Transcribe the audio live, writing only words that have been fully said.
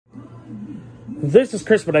This is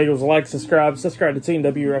Chris Potatoes. Like, subscribe to Team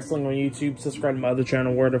W Wrestling on YouTube, subscribe to my other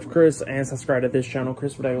channel, Word of Chris, and subscribe to this channel,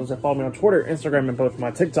 Chris Potatoes. And follow me on Twitter, Instagram, and both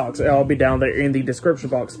my TikToks. I'll be down there in the description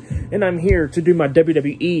box. And I'm here to do my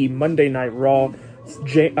WWE Monday Night Raw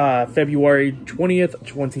February 20th,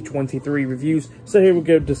 2023 reviews. So here we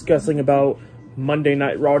go, discussing about Monday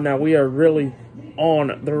Night Raw. Now, we are really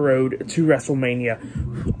on the road to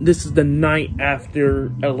WrestleMania. This is the night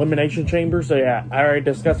after Elimination Chamber. So yeah, I already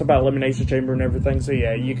discussed about Elimination Chamber and everything. So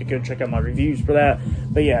yeah, you could go check out my reviews for that.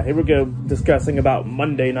 But yeah, here we go, discussing about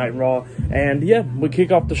Monday Night Raw. And yeah, we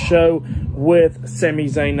kick off the show with Sami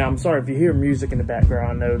Zayn. Now, I'm sorry if you hear music in the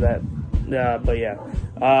background. I know that. But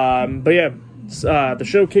yeah. The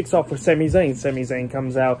show kicks off with Sami Zayn. Sami Zayn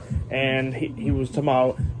comes out, and he was talking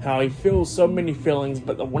about how he feels so many feelings,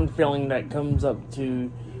 but the one feeling that comes up to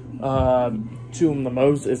him the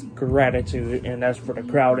most is gratitude, and that's for the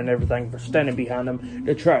crowd and everything for standing behind him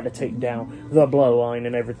to try to take down the bloodline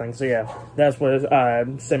and everything. So yeah, that's what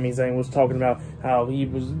Sami Zayn was talking about, how he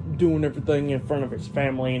was doing everything in front of his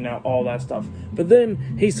family and all that stuff. But then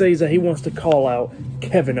he says that he wants to call out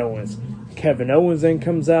Kevin Owens. Kevin Owens then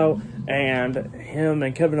comes out, and him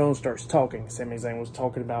and Kevin Owens starts talking. Sami Zayn was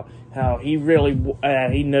talking about how he really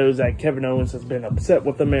he knows that Kevin Owens has been upset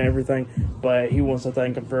with him and everything, but he wants to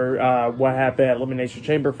thank him for what happened at Elimination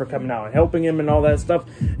Chamber, for coming out and helping him and all that stuff.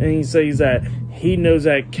 And he says that he knows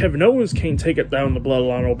that Kevin Owens can't take it down the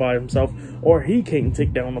bloodline all by himself, or he can't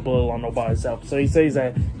take down the bloodline all by himself. So he says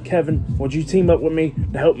that, Kevin, would you team up with me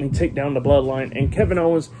to help me take down the bloodline? And Kevin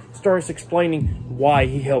Owens starts explaining why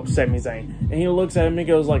he helped Sami Zayn. And he looks at him and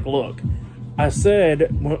goes like, look, I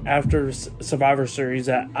said after Survivor Series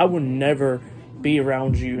that I would never be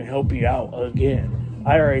around you and help you out again.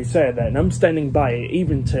 I already said that, and I'm standing by it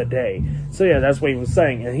even today. So yeah, that's what he was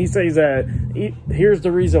saying. And he says that here's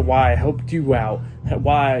the reason why I helped you out,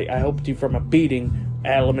 why I helped you from a beating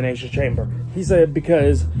at Elimination Chamber. He said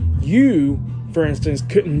because you, for instance,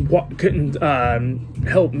 couldn't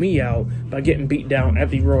help me out by getting beat down at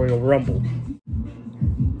the Royal Rumble.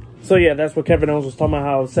 So yeah, that's what Kevin Owens was talking about,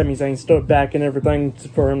 how Sami Zayn stood back and everything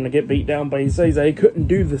for him to get beat down, but he says that he couldn't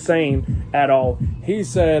do the same at all. He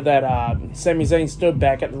said that Sami Zayn stood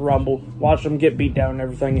back at the Rumble, watched him get beat down and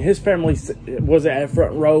everything. His family wasn't at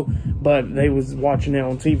front row, but they was watching it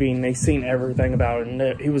on TV and they seen everything about it,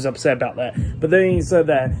 and he was upset about that. But then he said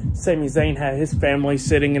that Sami Zayn had his family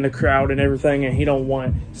sitting in the crowd and everything, and he don't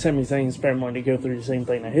want Sami Zayn's family to go through the same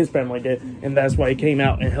thing that his family did, and that's why he came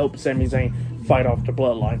out and helped Sami Zayn fight off the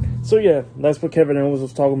bloodline. So yeah, that's what Kevin Owens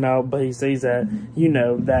was talking about. But he says that, you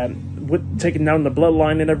know, that with taking down the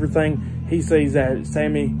bloodline and everything, he says that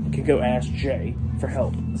Sami can go ask Jay for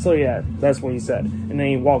help. So yeah, that's what he said. And then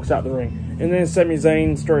he walks out the ring. And then Sami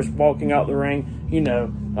Zayn starts walking out the ring, you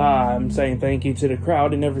know, saying thank you to the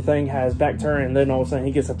crowd and everything, has back turned, and then all of a sudden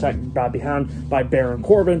he gets attacked by behind by Baron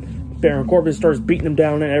Corbin. Baron Corbin starts beating him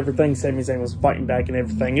down and everything. Sami Zayn was fighting back and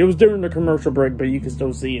everything. It was during the commercial break, but you can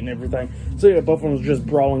still see it and everything. So yeah, both of them was just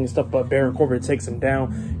brawling and stuff, but Baron Corbin takes him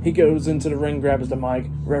down. He goes into the ring, grabs the mic,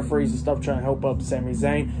 referees and stuff, trying to help up Sami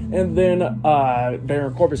Zayn. And then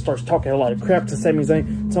Baron Corbin starts talking a lot of crap to Sami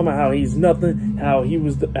Zayn, talking about how he's nothing,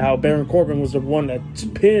 how Baron Corbin was the one that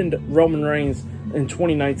pinned Roman Reigns in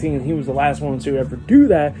 2019, and he was the last one to ever do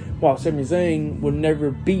that, while Sami Zayn would never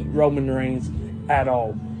beat Roman Reigns at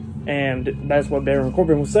all. And that's what Baron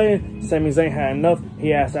Corbin was saying. Sami Zayn had enough.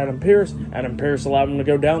 He asked Adam Pearce. Adam Pearce allowed him to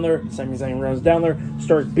go down there. Sami Zayn runs down there,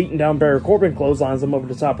 starts beating down Baron Corbin, clotheslines him over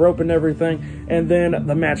the top rope and everything. And then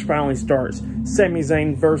the match finally starts. Sami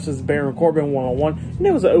Zayn versus Baron Corbin one-on-one. And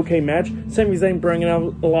it was an okay match. Sami Zayn bringing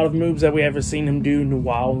out a lot of moves that we haven't seen him do in a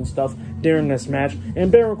while and stuff during this match.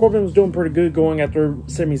 And Baron Corbin was doing pretty good, going after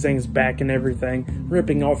Sami Zayn's back and everything,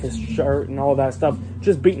 ripping off his shirt and all that stuff,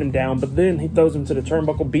 just beating him down. But then he throws him to the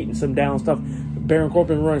turnbuckle, beating some down stuff. Baron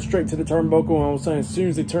Corbin runs straight to the turnbuckle, and all of a sudden, as soon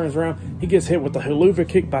as he turns around, he gets hit with the haluva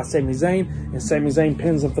kick by Sami Zayn, and Sami Zayn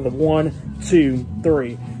pins him for the 1, 2,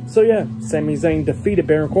 3. So yeah, Sami Zayn defeated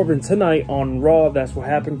Baron Corbin tonight on Raw. That's what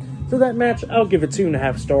happened. For that match, I'll give it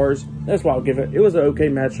 2.5 stars. That's what I'll give it. It was an okay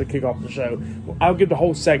match to kick off the show. I'll give the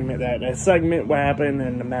whole segment that segment, what happened,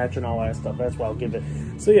 and the match and all that stuff. That's what I'll give it.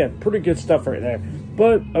 So yeah, pretty good stuff right there.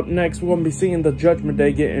 But up next, we're going to be seeing the Judgment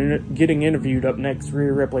Day getting interviewed up next.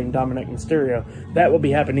 Rhea Ripley and Dominic Mysterio. That will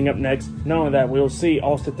be happening up next. Not only that, we'll see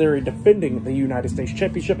Austin Theory defending the United States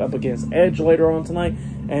Championship up against Edge later on tonight,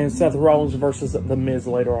 and Seth Rollins versus The Miz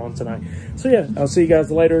later on tonight. So yeah, I'll see you guys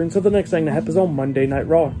later until the next thing that happens on Monday Night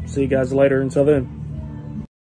Raw. See you guys later until then.